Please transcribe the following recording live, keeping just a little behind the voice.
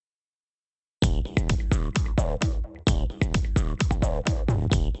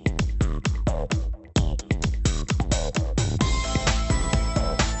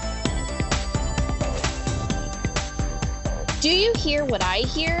you hear what I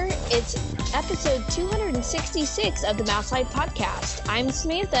hear? It's episode 266 of the Mouse Life podcast. I'm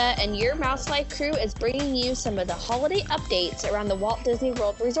Samantha, and your Mouse Life crew is bringing you some of the holiday updates around the Walt Disney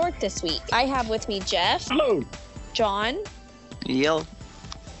World Resort this week. I have with me Jeff. Hello. John. Yo.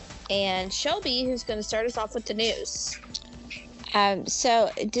 And Shelby, who's going to start us off with the news. So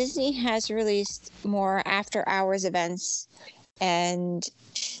Disney has released more after-hours events, and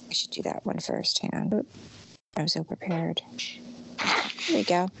I should do that one first. Hang on. I was so prepared. There we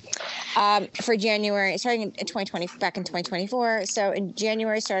go. For January, starting in 2020, back in 2024. So in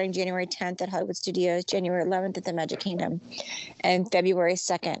January, starting January 10th at Hollywood Studios, January 11th at the Magic Kingdom, and February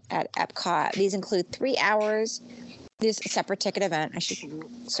 2nd at Epcot. These include 3 hours. This is a separate ticket event. I should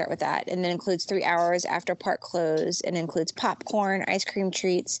start with that. And then includes 3 hours after park close, and includes popcorn, ice cream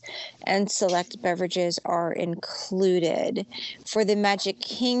treats, and select beverages are included. For the Magic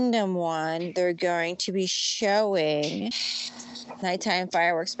Kingdom one, they're going to be showing Nighttime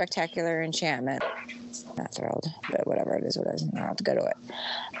Fireworks Spectacular Enchantment. Not thrilled, but whatever it is, I don't have to go to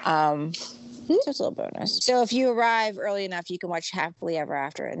it. So it's a little bonus. So if you arrive early enough, you can watch Happily Ever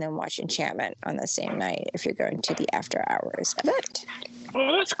After and then watch Enchantment on the same night if you're going to the after hours event.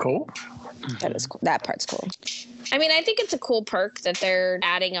 Oh, that's cool. That is cool. That part's cool. I mean, I think it's a cool perk that they're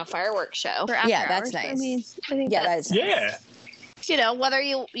adding a fireworks show for after Yeah, hours. that's nice. I mean, I think Yeah, that is nice. Yeah. You know, whether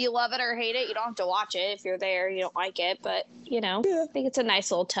you love it or hate it, you don't have to watch it. If you're there, you don't like it. But, you know, I think it's a nice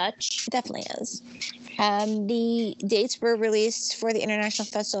little touch. It definitely is. The dates were released for the International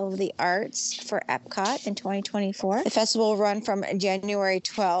Festival of the Arts for Epcot in 2024. The festival will run from January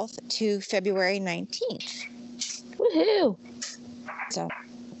 12th to February 19th. Woohoo! So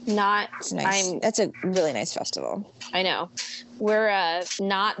Not, it's nice. That's a really nice festival. I know. We're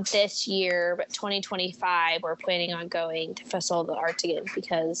not this year, but 2025, we're planning on going to Festival of the Arts again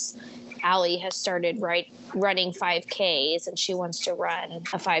because Allie has started running 5Ks and she wants to run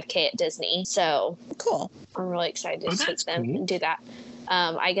a 5K at Disney. So Cool. I'm really excited to take them cool. and do that.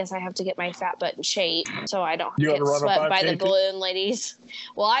 I guess I have to get my fat butt in shape so I don't You get wanna run a swept by 5K the too? balloon ladies.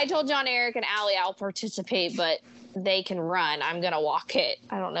 Well, I told John, Eric, and Allie I'll participate, but they can run. I'm going to walk it.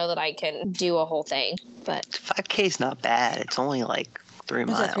 I don't know that I can do a whole thing, but 5K is not bad. It's only like 3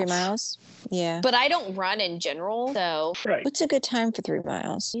 miles. Is that 3 miles? Yeah. but I don't run in general. So Right. What's a good time for 3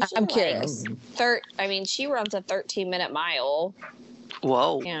 miles? Usually I'm like curious. I mean, she runs a 13-minute mile.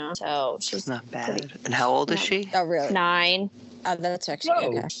 Whoa. Yeah. So It's she's not bad. And how old is she? Oh, really? 9. Oh, that's actually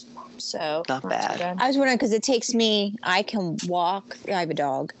Whoa. okay. So Not too bad. I was wondering because it takes me, I can walk, I have a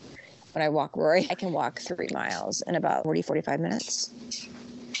dog. When I walk Rory, I can walk 3 miles in about 40, 45 minutes.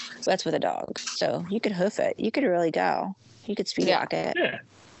 So that's with a dog. So you could hoof it. You could really go. You could speed Yeah. walk it. Yeah.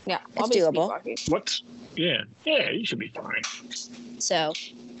 Yeah. It's be doable. speedwalking. Yeah, you should be fine. So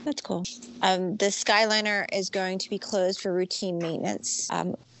That's cool. The Skyliner is going to be closed for routine maintenance.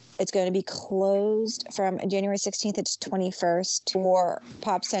 It's going to be closed from January 16th to 21st for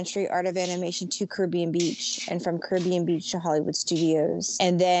Pop Century Art of Animation to Caribbean Beach and from Caribbean Beach to Hollywood Studios.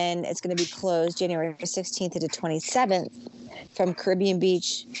 And then it's going to be closed January 16th to the 27th from Caribbean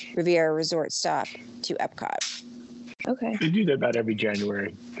Beach Riviera Resort Stop to Epcot. okay. They do that about every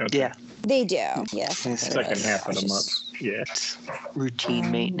January, don't Yeah. They do. Yes. It's they? Second half of the month. Yeah. It's routine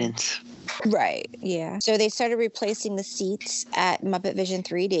maintenance. Right. Yeah. So they started replacing the seats at Muppet Vision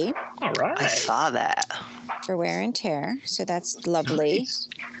 3D All right. I saw that. for wear and tear. So that's lovely.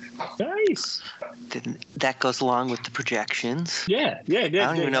 Nice. Then that goes along with the projections. Yeah. I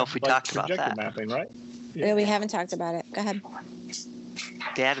don't even know if we talked about projector that. mapping, right? No, we haven't talked about it. Go ahead.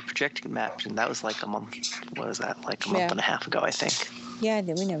 They added projecting maps, and that was like a month. What was that? Like a month Yeah. and a half ago, I think. Yeah,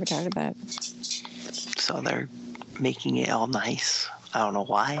 we never talked about it. So they're making it all nice. I don't know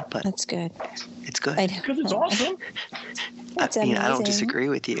why, but That's good. it's good. Because it's awesome. That's I mean, I don't amazing. disagree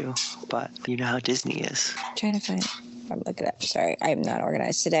with you, but you know how Disney is. I'm trying to find. I'm looking up. Sorry, I'm not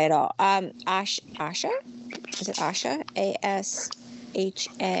organized today at all. Asha? Is it Asha?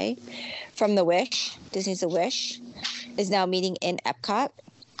 ASHA from The Wish. Disney's The Wish is now meeting in Epcot.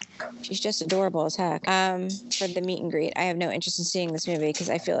 She's just adorable as heck. For the meet and greet, I have no interest in seeing this movie because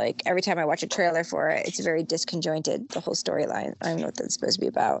I feel like every time I watch a trailer for it, it's very disconjointed. The whole storyline. I don't know what that's supposed to be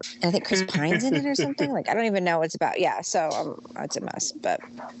about. And I think Chris Pine's in it or something. Like I don't even know what it's about. Yeah, so it's a mess.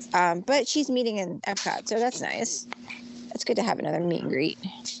 But she's meeting in Epcot, so that's nice. It's good to have another meet and greet.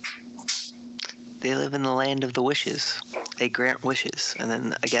 They live in the land of the wishes. They grant wishes. And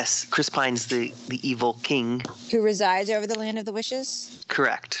then I guess Chris Pine's the evil king. Who resides over the land of the wishes?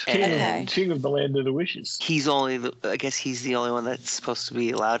 Correct. King, Okay. King of the land of the wishes. He's I guess he's the only one that's supposed to be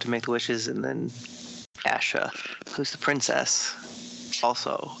allowed to make the wishes. And then Asha, who's the princess,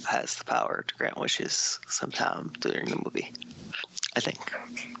 also has the power to grant wishes sometime during the movie. I think.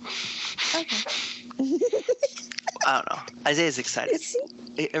 Okay. I don't know. Isaiah's excited. Is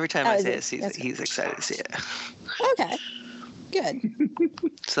he? Every time Oh, is Isaiah he? sees That's it, he's excited to see it. Okay. Good.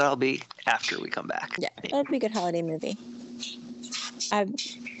 So that'll be after we come back. Yeah, that'll be a good holiday movie.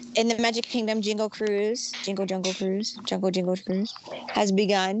 In the Magic Kingdom, Jingle Jungle Cruise has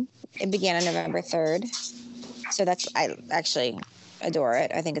begun. It began on November 3rd. So I actually adore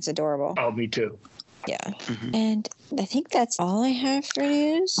it. I think it's adorable. Oh, me too. Yeah. Mhm. And I think that's all I have for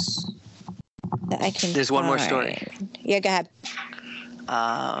news that I can There's one more find. story. Yeah, go ahead.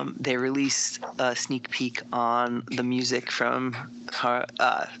 They released a sneak peek on the music from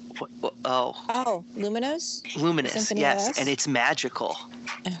Luminous? Luminous, Symphony yes, of Us? and it's magical.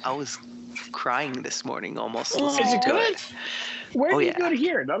 Oh. I was crying this morning almost Oh. listening Is it to good? it. Where Oh, do you yeah. go to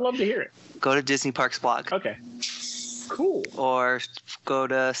hear it? I'd love to hear it. Go to Disney Parks blog Okay. Cool. or go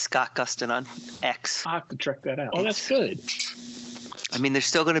to Scott Gustin on X. I'll have to check that out. Oh, that's good. I mean, there's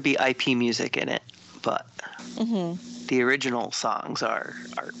still going to be IP music in it, but Mm-hmm. the original songs are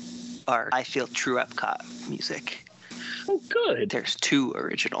I feel true Epcot music. Oh, good. There's 2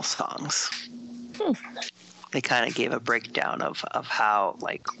 original songs. They kind of gave a breakdown of how,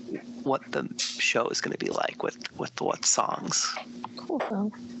 like, what the show is going to be like with what songs. Cool.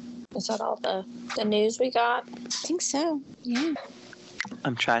 Well, is that all the news we got? I think so. Yeah.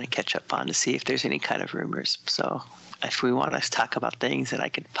 I'm trying to catch up on to see if there's any kind of rumors. So if we want to talk about things, then I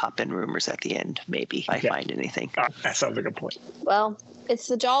could pop in rumors at the end, maybe, if I find anything. That sounds like a point. Well, it's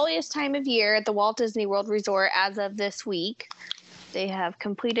the jolliest time of year at the Walt Disney World Resort as of this week. They have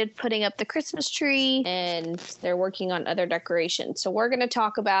completed putting up the Christmas tree and they're working on other decorations. So we're going to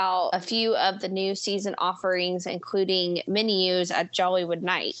talk about a few of the new season offerings, including menus at Jollywood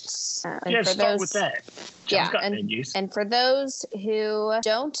Nights. Start with that. John's got menus. And for those who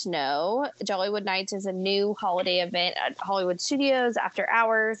don't know, Jollywood Nights is a new holiday event at Hollywood Studios after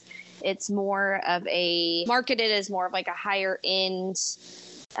hours. It's more of marketed as more of like a higher end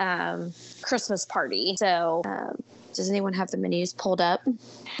Christmas party. So, does anyone have the menus pulled up?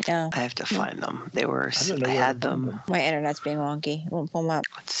 No. I have to find them. I I had them. My internet's being wonky. It won't pull them up.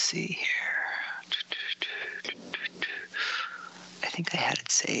 Let's see here. I think I had it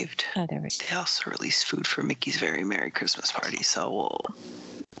saved. Oh, there we go. They also released food for Mickey's Very Merry Christmas Party. So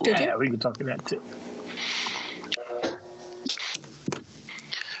Yeah, we can talk about that too.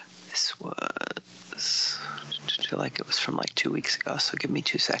 this was, I feel like it was from like 2 weeks ago. So give me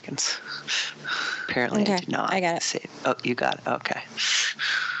 2 seconds. Apparently Okay, I did not I got it. save. Oh, you got it. Okay.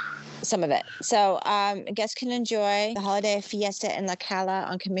 Some of it. So, guests can enjoy the holiday fiesta in La Cala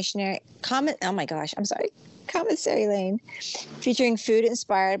on Commissary Lane, featuring food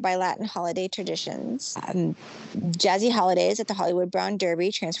inspired by Latin holiday traditions. Jazzy Holidays at the Hollywood Brown Derby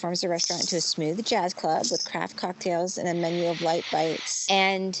transforms the restaurant into a smooth jazz club with craft cocktails and a menu of light bites.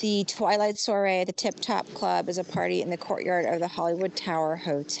 And the Twilight Soiree at the Tip Top Club is a party in the courtyard of the Hollywood Tower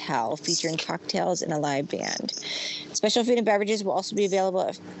Hotel, featuring cocktails and a live band. Special food and beverages will also be available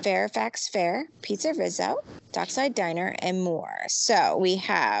at Fairfax Fair, Pizza Rizzo, Dockside Diner, and more. So we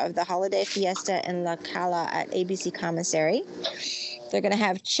have the Holiday Fiesta in La Cala at ABC Commissary. They're going to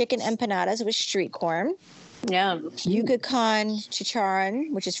have chicken empanadas with street corn. Yeah. Yuca con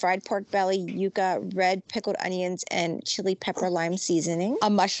chicharron, which is fried pork belly, yuca, red pickled onions, and chili pepper lime seasoning. A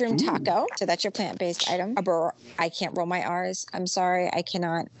mushroom taco. So that's your plant-based item. I can't roll my R's. I'm sorry. I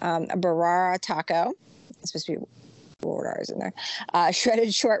cannot. A barara taco. It's supposed to be R's in there.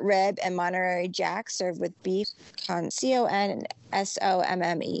 Shredded short rib and Monterey Jack served with beef consomme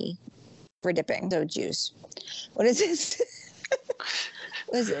for dipping. So juice. What is this?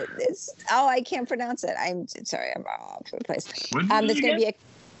 What is it? I can't pronounce it. I'm sorry. I'm all over the place. There's going to be a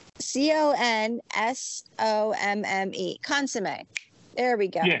consomme. Consomme. There we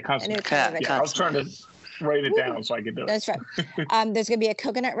go. Yeah, consomme. I was trying to write it down so I could do it. That's right. There's going to be a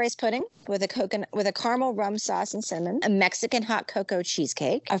coconut rice pudding with a caramel rum sauce and cinnamon, a Mexican hot cocoa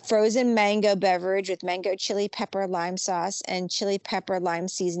cheesecake, a frozen mango beverage with mango chili pepper lime sauce and chili pepper lime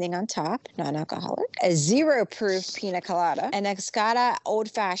seasoning on top, non-alcoholic, a zero proof pina colada, an Escada old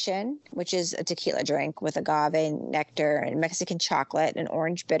fashioned, which is a tequila drink with agave nectar and Mexican chocolate and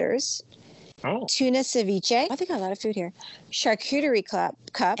orange bitters. Oh. Tuna ceviche. I think I got a lot of food here. Charcuterie cup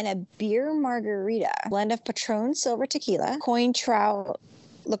and a beer margarita. Blend of Patron silver tequila, Cointreau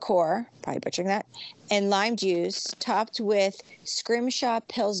liqueur, probably butchering that, and lime juice, topped with Scrimshaw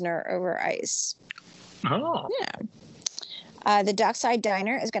Pilsner over ice. Oh. Yeah. The Dockside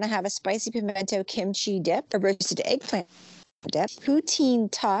Diner is going to have a spicy pimento kimchi dip, a roasted eggplant dip, poutine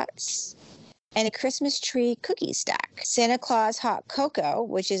tots, and a Christmas tree cookie stack. Santa Claus Hot Cocoa,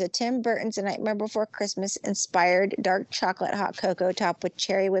 which is a Tim Burton's A Nightmare Before Christmas inspired dark chocolate hot cocoa topped with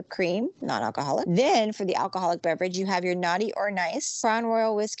cherry whipped cream, non-alcoholic. Then for the alcoholic beverage, you have your Naughty or Nice, Crown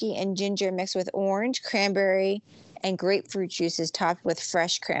Royal whiskey and ginger mixed with orange, cranberry, and grapefruit juices topped with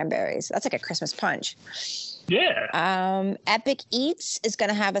fresh cranberries. That's like a Christmas punch. Yeah. Epic Eats is going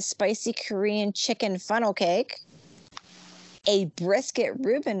to have a spicy Korean chicken funnel cake, a brisket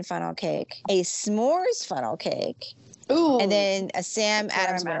Reuben funnel cake, a s'mores funnel cake, Ooh. and then a Sam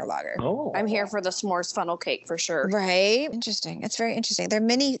Adams I'm at. winter lager. Oh. I'm here for the s'mores funnel cake for sure. Right. Interesting. It's very interesting. They're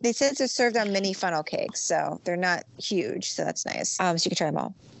mini. They said they're served on mini funnel cakes, so they're not huge. So that's nice. So you can try them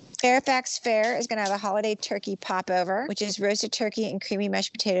all. Fairfax Fair is going to have a holiday turkey popover, which is roasted turkey and creamy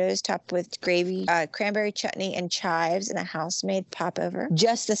mashed potatoes topped with gravy, cranberry chutney, and chives in a house-made popover.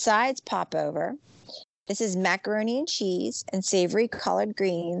 Just the Sides popover. This is macaroni and cheese and savory collard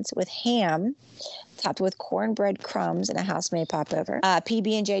greens with ham topped with cornbread crumbs in a house-made popover.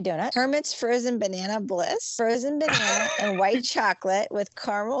 PB&J donut. Hermit's Frozen Banana Bliss. Frozen banana and white chocolate with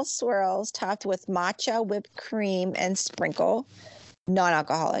caramel swirls topped with matcha whipped cream and sprinkle.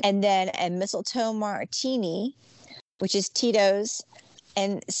 Non-alcoholic. And then a mistletoe martini, which is Tito's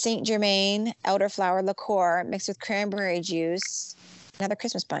and Saint Germain elderflower liqueur mixed with cranberry juice, another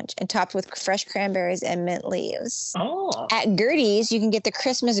Christmas punch, and topped with fresh cranberries and mint leaves. Oh. At Gertie's, you can get the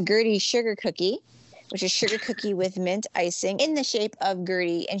Christmas Gertie sugar cookie, which is sugar cookie with mint icing in the shape of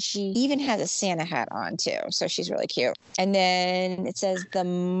Gertie. And she even has a Santa hat on too. So she's really cute. And then it says the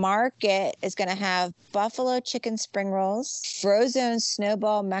market is going to have buffalo chicken spring rolls, frozen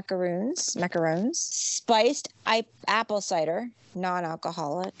snowball macaroons, spiced apple cider,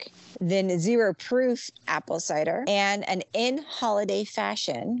 non-alcoholic, then 0 proof apple cider, and an in holiday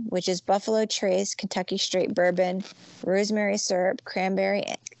fashion, which is Buffalo Trace, Kentucky straight bourbon, rosemary syrup, cranberry,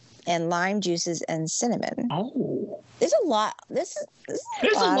 and lime juices and cinnamon. Oh. There's a lot. There's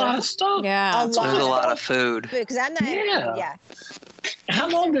a lot of stuff. Yeah. There's a lot of food. Because I'm not. Yeah. How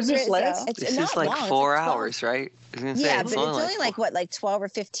long does this last? This is like 4 hours, right? I was gonna say, Yeah, but it's only like what, like 12 or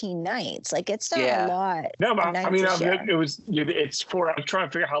 15 nights. Like it's not a lot. No, but I mean, it's it's 4. I'm trying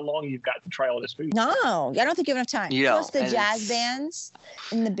to figure out how long you've got to try all this food. No, I don't think you have enough time. You Plus don't, the jazz bands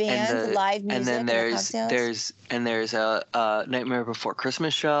and the bands, the live music, and then the there's a Nightmare Before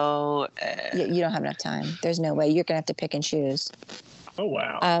Christmas show. You don't have enough time. There's no way. You're gonna have to pick and choose. Oh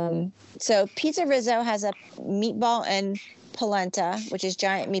wow. So Pizza Rizzo has a meatball and polenta, which is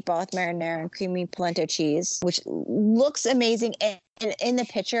giant meatball with marinara and creamy polenta cheese, which looks amazing. And in the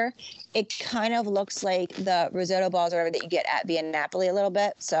picture, it kind of looks like the risotto balls or whatever that you get at Via Napoli a little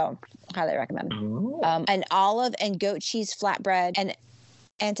bit. So highly recommend. An olive and goat cheese flatbread, an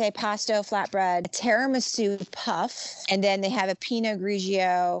antipasto flatbread, a tiramisu puff, and then they have a Pinot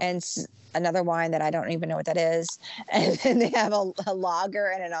Grigio and another wine that I don't even know what that is. And then they have a lager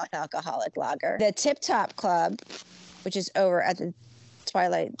and a non-alcoholic lager. The Tip Top Club, which is over at the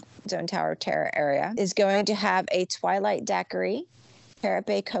Twilight Zone Tower Terror area, is going to have a Twilight Daiquiri, Parrot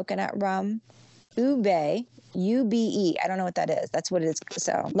Bay Coconut Rum, Ube, UBE. I don't know what that is. That's what it is.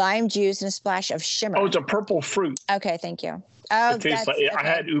 So lime juice and a splash of shimmer. Oh, it's a purple fruit. Okay, thank you. Oh, it tastes like, okay. I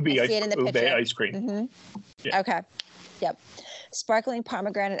had ube ice cream. Mm-hmm. Yeah. Okay. Yep. Sparkling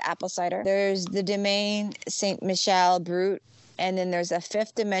pomegranate apple cider. There's the Domaine Saint Michel Brut. And then there's a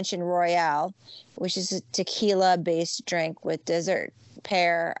Fifth Dimension Royale, which is a tequila-based drink with dessert,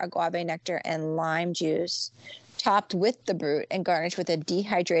 pear, agave nectar, and lime juice, topped with the Brut and garnished with a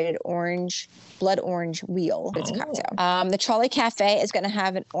dehydrated blood orange wheel. It's a cocktail. The Trolley Cafe is going to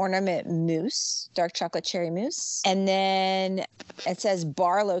have an ornament mousse, dark chocolate cherry mousse. And then it says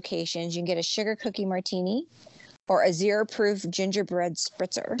bar locations. You can get a sugar cookie martini or a 0 proof gingerbread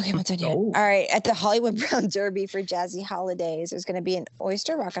spritzer. Okay, what's on here? All right, at the Hollywood Brown Derby for Jazzy Holidays, there's going to be an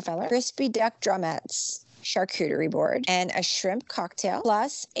oyster Rockefeller, crispy duck drumettes, charcuterie board, and a shrimp cocktail,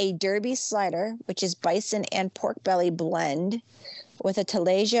 plus a Derby slider, which is bison and pork belly blend with a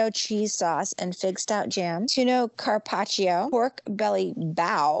Taleggio cheese sauce and fig stout jam, tuna carpaccio, pork belly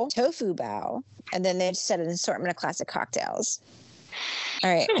bao, tofu bao, and then they just set an assortment of classic cocktails. All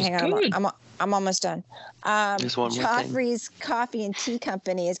right, hang on. I'm almost done. There's one more thing. Joffrey's Coffee and Tea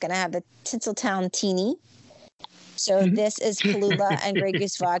Company is going to have the Tinseltown Teeny. So this is Kahlua and Grey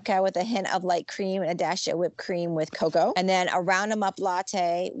Goose vodka with a hint of light cream and a dash of whipped cream with cocoa. And then a Round 'em Up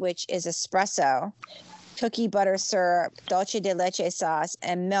latte, which is espresso, cookie butter syrup, dulce de leche sauce,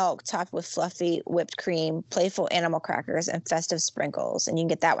 and milk topped with fluffy whipped cream, playful animal crackers, and festive sprinkles. And you can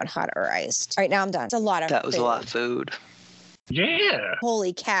get that one hot or iced. All right, now I'm done. It's a lot of That was food. a lot of food. Yeah,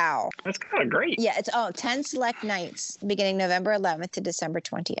 Holy cow. that's kind of great. Yeah, it's 10 select nights beginning November 11th to December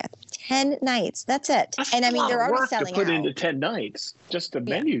 20th. 10 nights. That's it. That's And I a mean, lot they're of already work to selling put out. into 10 nights. Just the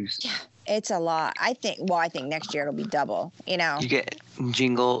menus. Yeah, it's a lot. I think next year it'll be double, you know. You get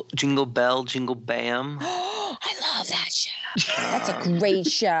Jingle Bell, Jingle Bam. I love that show. That's a great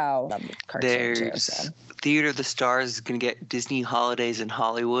show. Love the cartoon too. There's So. Theater of the Stars is going to get Disney Holidays in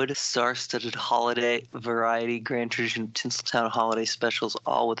Hollywood, star-studded holiday variety, Grand Tradition Tinseltown holiday specials,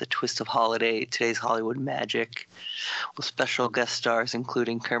 all with a twist of holiday, today's Hollywood magic, with special guest stars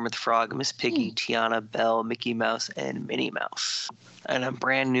including Kermit the Frog, Miss Piggy, Tiana, Belle, Mickey Mouse, and Minnie Mouse. And a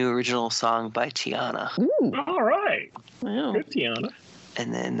brand new original song by Tiana. Ooh. All right. Wow. Good, Tiana.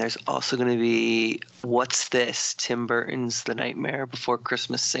 And then there's also going to be What's This? Tim Burton's The Nightmare Before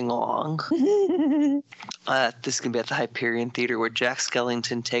Christmas sing-along. This is going to be at the Hyperion Theater, where Jack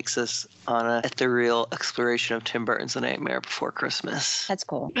Skellington takes us on an ethereal exploration of Tim Burton's The Nightmare Before Christmas. That's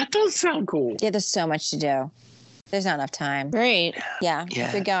cool. That does sound cool. Yeah, there's so much to do. There's not enough time. Right. Yeah. Yeah.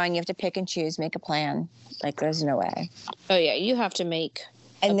 If you're going, you have to pick and choose, make a plan. Like, there's no way. Oh yeah, you have to make.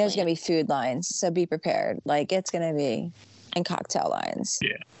 And a there's plan. going to be food lines, so be prepared. Like, it's going to be, and cocktail lines.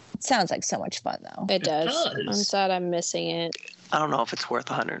 Yeah. It sounds like so much fun, though. It does. does. I'm sad I'm missing it. I don't know if it's worth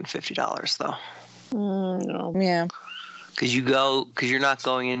 $150 though, No. Yeah. because you're not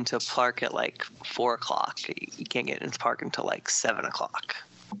going into park at like 4:00. You can't get into park until like 7:00.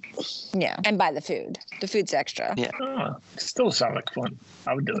 Yeah. And buy the food. The food's extra. Yeah. Still sound like fun.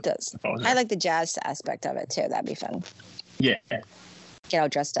 I would do It it. does. if I was I there. like the jazz aspect of it, too. That'd be fun. Yeah. Get all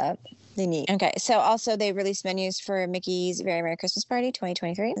dressed up. They need. Okay. So also they released menus for Mickey's Very Merry Christmas Party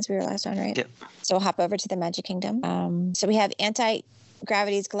 2023, as we were last on, right? Yep. So we'll hop over to the Magic Kingdom. So we have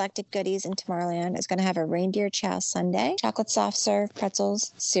Anti-Gravity's Galactic Goodies in Tomorrowland. Is going to have a reindeer chow sundae, chocolate soft serve,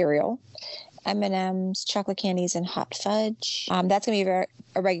 pretzels, cereal, M&Ms, chocolate candies, and hot fudge. That's going to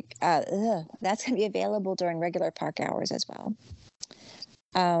be that's going to be available during regular park hours as well.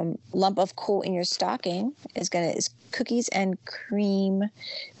 Lump of Cool in Your Stocking is cookies and cream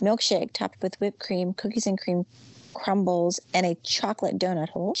milkshake topped with whipped cream, cookies and cream crumbles, and a chocolate donut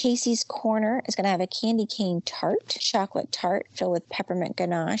hole. Casey's Corner is going to have a candy cane tart, chocolate tart filled with peppermint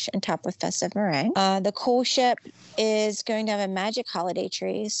ganache and topped with festive meringue. The Cool Ship is going to have a magic holiday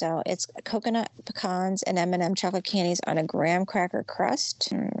tree, so it's coconut pecans and M&M chocolate candies on a graham cracker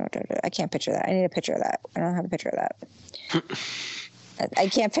crust. I can't picture that. I need a picture of that. I don't have a picture of that. I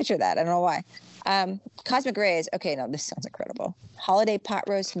can't picture that. I don't know why. Cosmic Rays. Okay, no, this sounds incredible. Holiday pot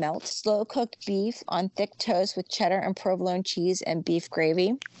roast melt. Slow cooked beef on thick toast with cheddar and provolone cheese and beef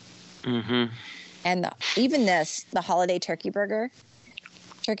gravy. Mm-hmm. And the holiday turkey burger.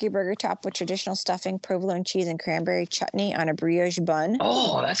 Turkey burger topped with traditional stuffing, provolone cheese, and cranberry chutney on a brioche bun.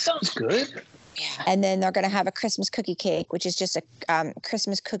 Oh, that sounds good. Yeah. And then they're going to have a Christmas cookie cake, which is just a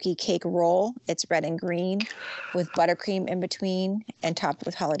Christmas cookie cake roll. It's red and green with buttercream in between and topped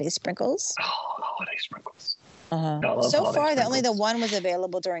with holiday sprinkles. Oh, holiday sprinkles. Uh-huh. I love So holiday far, sprinkles. only the one was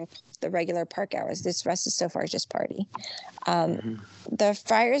available during the regular park hours. This rest is so far just party. The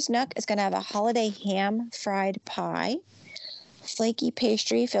Friar's Nook is going to have a holiday ham fried pie, flaky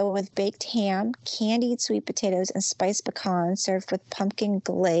pastry filled with baked ham, candied sweet potatoes, and spiced pecans served with pumpkin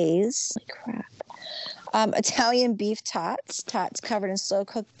glaze. Holy crap. Italian beef tots covered in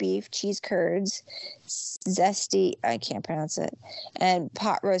slow-cooked beef, cheese curds, zesty, I can't pronounce it, and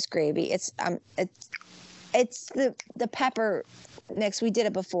pot roast gravy. It's the pepper mix. We did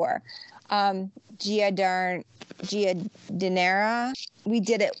it before. Giardinera. We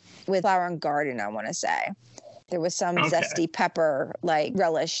did it with Flower and Garden, I want to say. There was some zesty pepper, like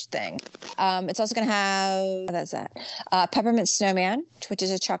relish thing. It's also going to have, peppermint snowman, which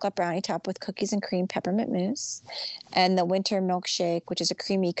is a chocolate brownie topped with cookies and cream peppermint mousse. And the winter milkshake, which is a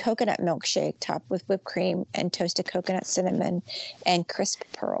creamy coconut milkshake topped with whipped cream and toasted coconut cinnamon and crisp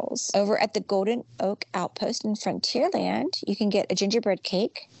pearls. Over at the Golden Oak Outpost in Frontierland, you can get a gingerbread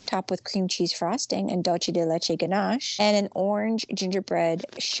cake topped with cream cheese frosting and dulce de leche ganache, and an orange gingerbread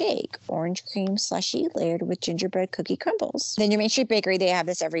shake, orange cream slushy layered with gingerbread cookie crumbles. Then your Main Street Bakery, they have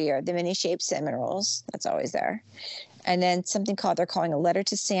this every year, the mini shaped cinnamon rolls. That's always there. And then something they're calling a Letter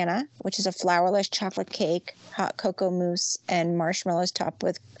to Santa, which is a flourless chocolate cake, hot cocoa mousse, and marshmallows topped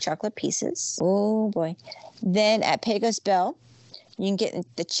with chocolate pieces. Oh boy. Then at Pecos Bill, you can get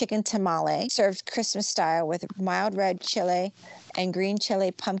the chicken tamale served Christmas style with mild red chili and green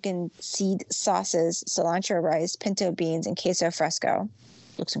chili pumpkin seed sauces, cilantro rice, pinto beans, and queso fresco.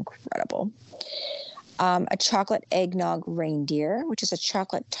 Looks incredible. A chocolate eggnog reindeer, which is a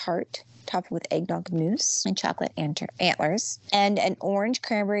chocolate tart topped with eggnog mousse and chocolate antlers, and an orange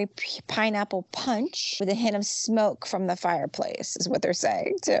cranberry pineapple punch with a hint of smoke from the fireplace is what they're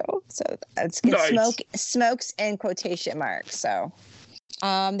saying too. So it's Nice. smokes in quotation marks. So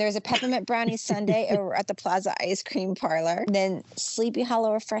there's a peppermint brownie sundae over at the Plaza Ice Cream Parlor. Then Sleepy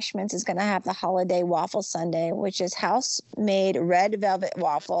Hollow Refreshments is going to have the holiday waffle sundae, which is house-made red velvet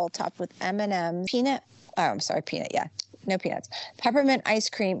waffle topped with M&M peanut. Oh, I'm sorry, peanut. Yeah, no peanuts. Peppermint ice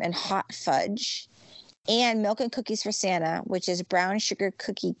cream and hot fudge. And Milk and Cookies for Santa, which is brown sugar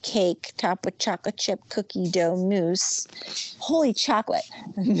cookie cake topped with chocolate chip cookie dough mousse. Holy chocolate.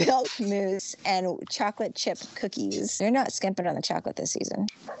 Milk mousse and chocolate chip cookies. They're not skimping on the chocolate this season.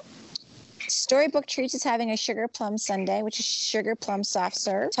 Storybook Treats is having a sugar plum sundae, which is sugar plum soft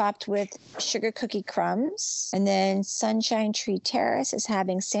serve, topped with sugar cookie crumbs. And then Sunshine Tree Terrace is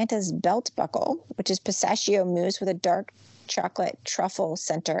having Santa's Belt Buckle, which is pistachio mousse with a dark chocolate truffle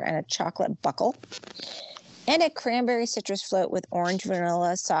center and a chocolate buckle, and a cranberry citrus float with orange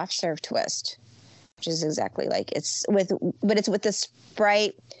vanilla soft serve twist, which is exactly like it's with the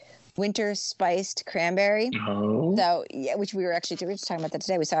Sprite winter spiced cranberry. Oh. So yeah, which we were just talking about that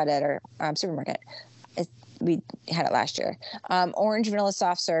today. We saw it at our supermarket. We had it last year. Orange vanilla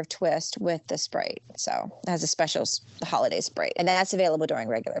soft serve twist with the Sprite. So it has a special holiday Sprite, and that's available during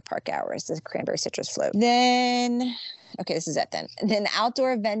regular park hours. The cranberry citrus float. Then. Okay, this is it then. Then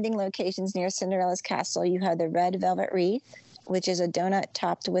outdoor vending locations near Cinderella's castle, you have the Red Velvet Wreath, which is a donut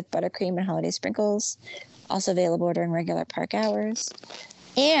topped with buttercream and holiday sprinkles, also available during regular park hours.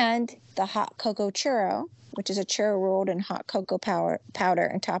 And the Hot Cocoa Churro, which is a churro rolled in hot cocoa powder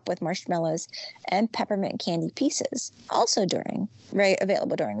and topped with marshmallows and peppermint candy pieces, also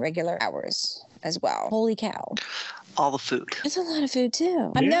available during regular hours as well. Holy cow. All the food. That's a lot of food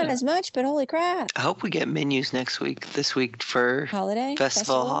too. I'm not as much, but holy crap. I hope we get menus this week for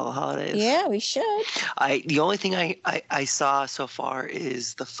Festival holidays. Yeah, we should. The only thing I saw so far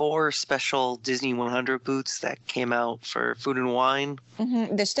is the 4 special Disney 100 booths that came out for food and wine.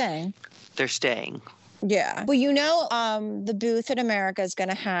 Mm-hmm. They're staying. Yeah. Well, the booth in America is going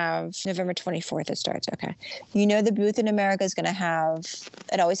to have November 24th. It starts. Okay. The booth in America is going to have,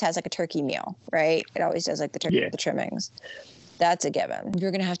 it always has like a turkey meal, right? It always does like the turkey, the trimmings. That's a given. You're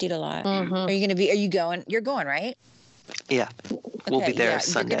going to have to eat a lot. Mm-hmm. Are you going? You're going, right? Yeah. We'll be there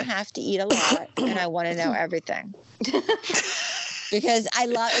Sunday. You're going to have to eat a lot, and I want to know everything. Because I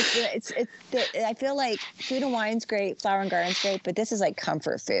love I feel like food and wine's great, flower and garden's great, but this is like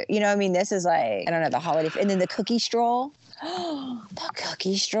comfort food. You know what I mean? This is like, I don't know, the holiday food. And then the cookie stroll. Oh, the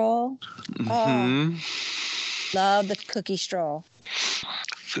cookie stroll. Mm-hmm. Oh, love the cookie stroll.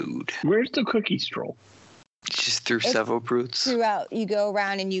 Food. Where's the cookie stroll? Just through several booths. Throughout, you go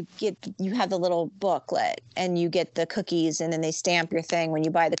around and you have the little booklet and you get the cookies, and then they stamp your thing when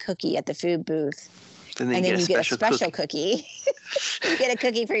you buy the cookie at the food booth. And then you get a special cookie. You get a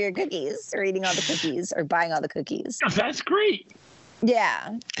cookie for your cookies, or eating all the cookies, or buying all the cookies. That's great. Yeah.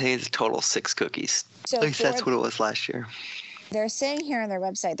 I think it's a total 6 cookies. So at least that's what it was last year. They're saying here on their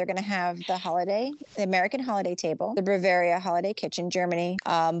website they're going to have the American holiday table, the Bavaria holiday kitchen, Germany,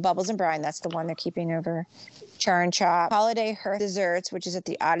 Bubbles and Brine, that's the one they're keeping over, Char and Chop, holiday hearth desserts, which is at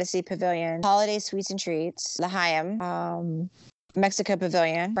the Odyssey Pavilion, holiday sweets and treats, L'Haim, Mexico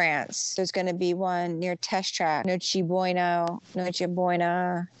Pavilion, France. There's going to be one near Test Track, Noche Buena,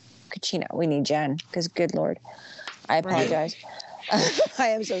 Cucina. We need Jen, because good Lord, I apologize. I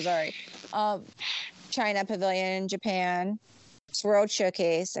am so sorry. China Pavilion, Japan, World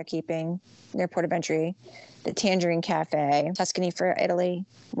Showcase, they're keeping near Port of Entry, the Tangerine Cafe, Tuscany for Italy,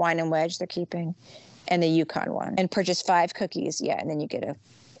 Wine and Wedge, they're keeping, and the Yukon one. And purchase 5 cookies, and then you get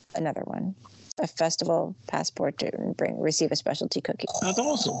another one. A festival passport to receive a specialty cookie. That's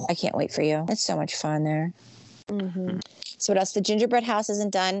awesome. I can't wait for you. It's so much fun there. Mm-hmm. So what else? The gingerbread house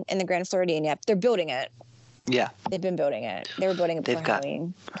isn't done in the Grand Floridian yet. They're building it. Yeah. They've been building it. They were building it before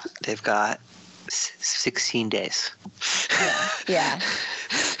Halloween. They've got 16 days. Yeah.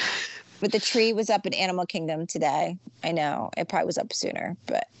 But the tree was up in Animal Kingdom today. I know. It probably was up sooner,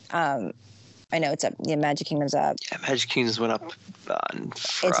 but I know it's up. Yeah, Magic Kingdom's up. Yeah, Magic Kingdom's went up on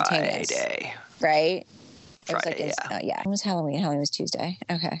Friday. Right? Friday, yeah. It was Halloween. Halloween was Tuesday.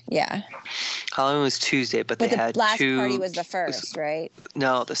 Okay, yeah. Halloween was Tuesday, but they had 2... the last party was the first, right?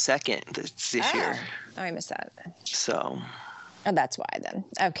 No, the second this year. Oh, I missed that. So... Oh, that's why then.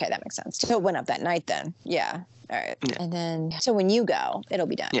 Okay, that makes sense. So it went up that night then. Yeah. All right. Yeah. And then, so when you go, it'll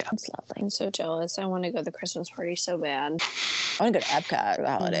be done. Yeah. It's lovely. I'm so jealous. I want to go to the Christmas party so bad. I want to go to Epcot for the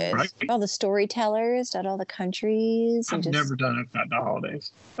holidays. Right. All the storytellers at all the countries. I've never done Epcot the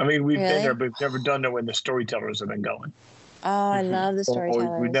holidays. I mean, we've been there, but we've never done it when the storytellers have been going. Oh, I love the Or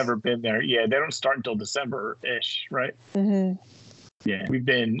storytellers. we've never been there. Yeah, they don't start until December-ish, right? Mm-hmm. Yeah, we've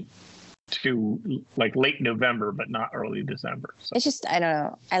been to like late November, but not early December. So. It's just, I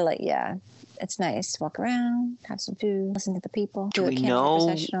don't know. It's nice. Walk around, have some food, listen to the people. Do we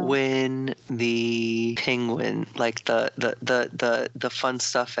know when the penguin, like the fun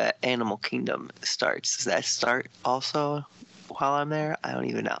stuff at Animal Kingdom starts? Does that start also while I'm there? I don't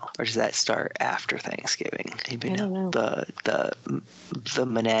even know. Or does that start after Thanksgiving? I don't know. The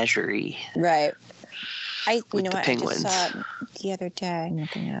menagerie. Right. You with know the what? penguins. I just saw it the other day. I'm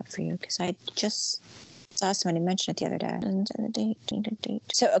looking it up for you because I just saw somebody mention it the other day. And the date.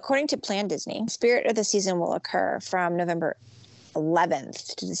 So according to Plan Disney, Spirit of the Season will occur from November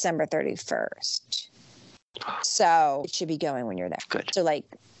 11th to December 31st. So it should be going when you're there. Good. So like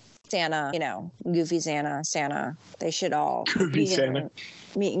Santa, Goofy Santa, they should all Goofy Santa.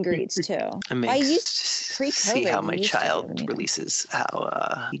 Meet and greets too. I'm Well, anxious to see how my we used to do child the meeting. releases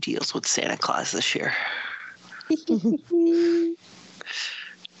how he deals with Santa Claus this year.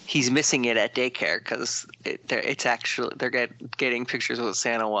 He's missing it at daycare because it's actually they're getting pictures with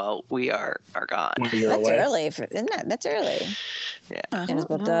Santa while we are gone. That's early, isn't that? That's early. Yeah. Santa's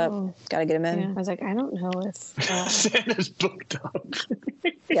booked up. Gotta get him in. Yeah, I was like, I don't know if Santa's booked up.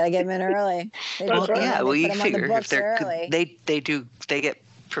 Gotta get him in early. You figure if early. they get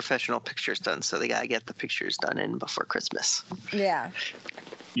professional pictures done, so they gotta get the pictures done in before Christmas. Yeah.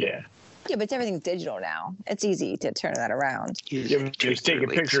 Yeah. Yeah, but everything's digital now. It's easy to turn that around. Just taking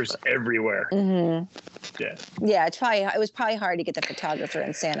pictures everywhere. Mm-hmm. Yeah. Yeah, it was probably hard to get the photographer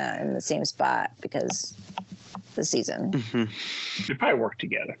and Santa in the same spot because the season. Mm-hmm. They probably work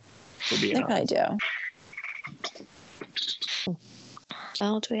together. They probably do.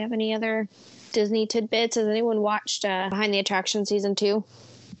 Well, do we have any other Disney tidbits? Has anyone watched Behind the Attraction season 2?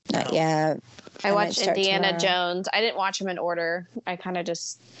 Not yet. I watched Indiana tomorrow. Jones. I didn't watch them in order. I kind of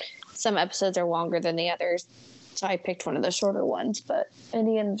some episodes are longer than the others, so I picked one of the shorter ones. But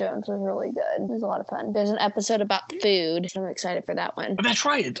Indiana Jones was really good. It was a lot of fun. There's an episode about food, so I'm excited for that one. Oh, that's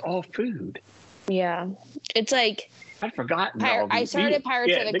right. It's all food. Yeah, it's like I'd forgotten. I started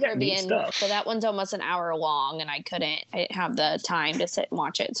Pirates of the Caribbean, stuff. but that one's almost an hour long, and I didn't have the time to sit and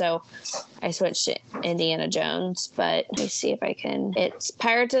watch it, so I switched to Indiana Jones. But let me see if I can. It's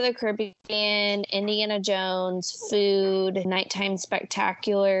Pirates of the Caribbean, Indiana Jones, food, nighttime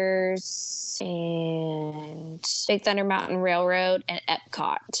spectaculars, and Big Thunder Mountain Railroad, and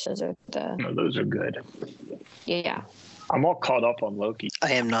Epcot. Those are good. Yeah. I'm all caught up on Loki.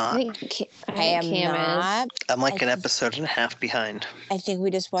 I am not. I am not. I'm like an episode and a half behind. I think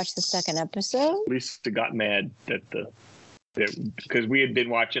we just watched the second episode. Lisa got mad that because we had been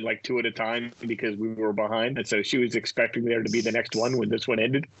watching like 2 at a time because we were behind, and so she was expecting there to be the next one when this one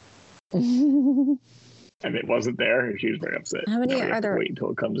ended, and it wasn't there, and she was very upset. How many are there? Wait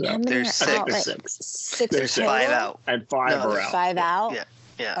until it comes out. There's 6. Six. There's 5 out. And 5 are out. 5 out.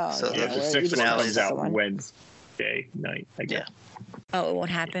 Yeah. Oh, So yeah. The there's 6th one finales comes out Wednesday night. I guess. Oh, it won't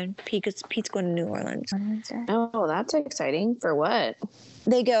happen. Pete's going to New Orleans. Oh, that's exciting. For what?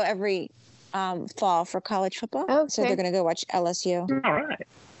 They go every fall for college football. Okay. So they're going to go watch LSU. All right.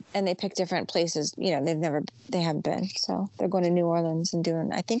 And they pick different places. They haven't been. So they're going to New Orleans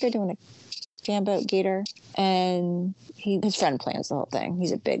and I think they're doing a Jamboat Gator. And his friend plans the whole thing.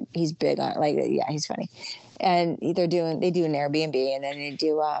 He's big on he's funny. And they do an Airbnb, and then they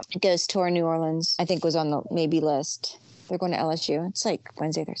do Ghost Tour New Orleans. I think was on the maybe list. They're going to LSU. It's like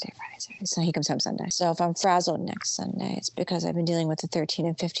Wednesday, Thursday, Friday, Saturday. So he comes home Sunday. So if I'm frazzled next Sunday, it's because I've been dealing with a 13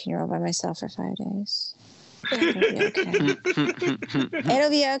 and 15-year-old by myself for 5 days. It'll be okay.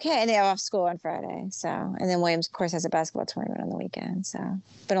 It'll be okay. And they have off school on Friday. So, and then Williams, of course, has a basketball tournament on the weekend. So,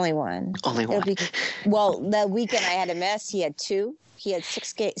 but only one. The weekend I had to miss, he had 2. He had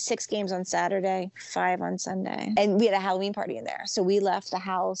 6 games on Saturday, 5 on Sunday. And we had a Halloween party in there. So we left the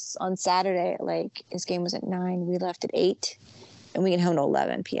house on Saturday, his game was at 9. We left at 8. And we get home at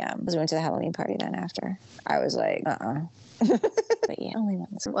 11 p.m. because we went to the Halloween party then after. I was like, But yeah, only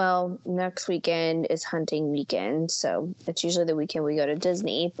one. Well, next weekend is hunting weekend, so it's usually the weekend we go to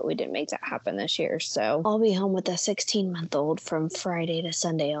Disney, but we didn't make that happen this year. So I'll be home with a 16-month-old from Friday to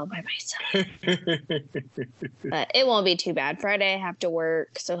Sunday all by myself. But it won't be too bad. Friday I have to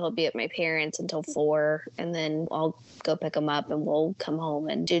work, so he'll be at my parents' until 4, and then I'll go pick him up, and we'll come home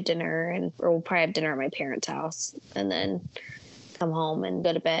and do dinner, or we'll probably have dinner at my parents' house, and then come home and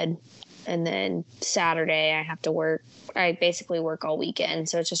go to bed. And then Saturday I have to work. I basically work all weekend,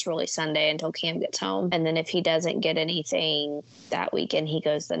 so it's just really Sunday until Cam gets home. And then if he doesn't get anything that weekend, he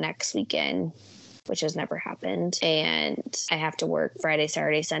goes the next weekend which has never happened. And I have to work Friday,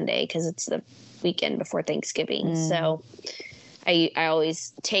 Saturday, Sunday because it's the weekend before Thanksgiving. So I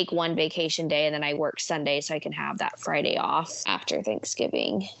always take one vacation day and then I work Sunday so I can have that Friday off after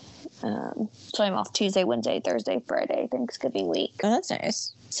Thanksgiving. So I'm off Tuesday, Wednesday, Thursday, Friday, Thanksgiving week. Oh, that's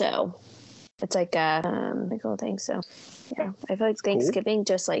nice. So it's like a cool thing. So yeah, I feel like Thanksgiving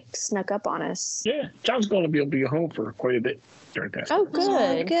just like snuck up on us. Yeah, John's going to be able to be home for quite a bit during that. Oh,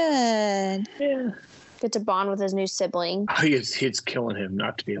 good. Good. Yeah. Get to bond with his new sibling. It's killing him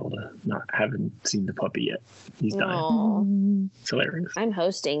not to be able to not haven't seen the puppy yet. He's dying. Aw. It's hilarious. I'm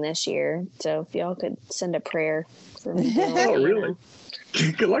hosting this year, so if y'all could send a prayer for me. Oh, really?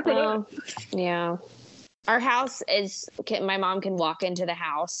 Good luck with that. Yeah. Our house my mom can walk into the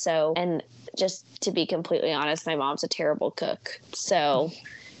house. So, and just to be completely honest, my mom's a terrible cook. So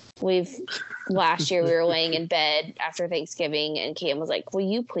last year we were laying in bed after Thanksgiving and Cam was like, will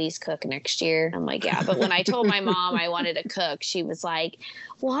you please cook next year? I'm like, yeah. But when I told my mom I wanted to cook, she was like,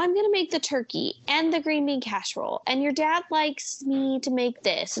 well, I'm going to make the turkey and the green bean casserole. And your dad likes me to make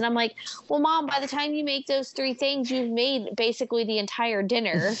this. And I'm like, well, Mom, by the time you make those 3 things, you've made basically the entire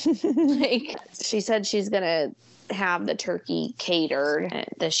dinner. Like, she said she's going to have the turkey catered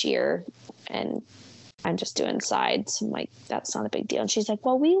this year. And I'm just doing sides. I'm like, that's not a big deal. And she's like,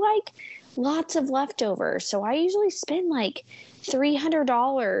 well, we like lots of leftovers. So I usually spend like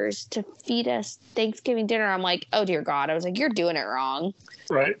 $300 to feed us Thanksgiving dinner. I'm like, oh, dear God. I was like, you're doing it wrong.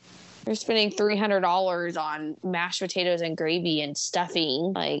 Right. You're spending $300 on mashed potatoes and gravy and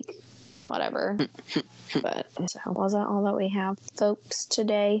stuffing. Like, whatever. But so was that all that we have, folks,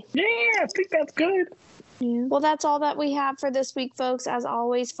 today? Yeah, I think that's good. Yeah. Well, that's all that we have for this week, folks. As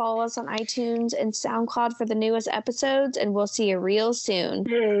always, follow us on iTunes and SoundCloud for the newest episodes, and we'll see you real soon.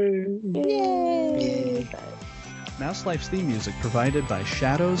 Yay. Yay. Yay. Mouse Life's theme music provided by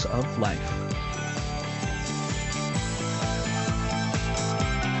Shadows of Life.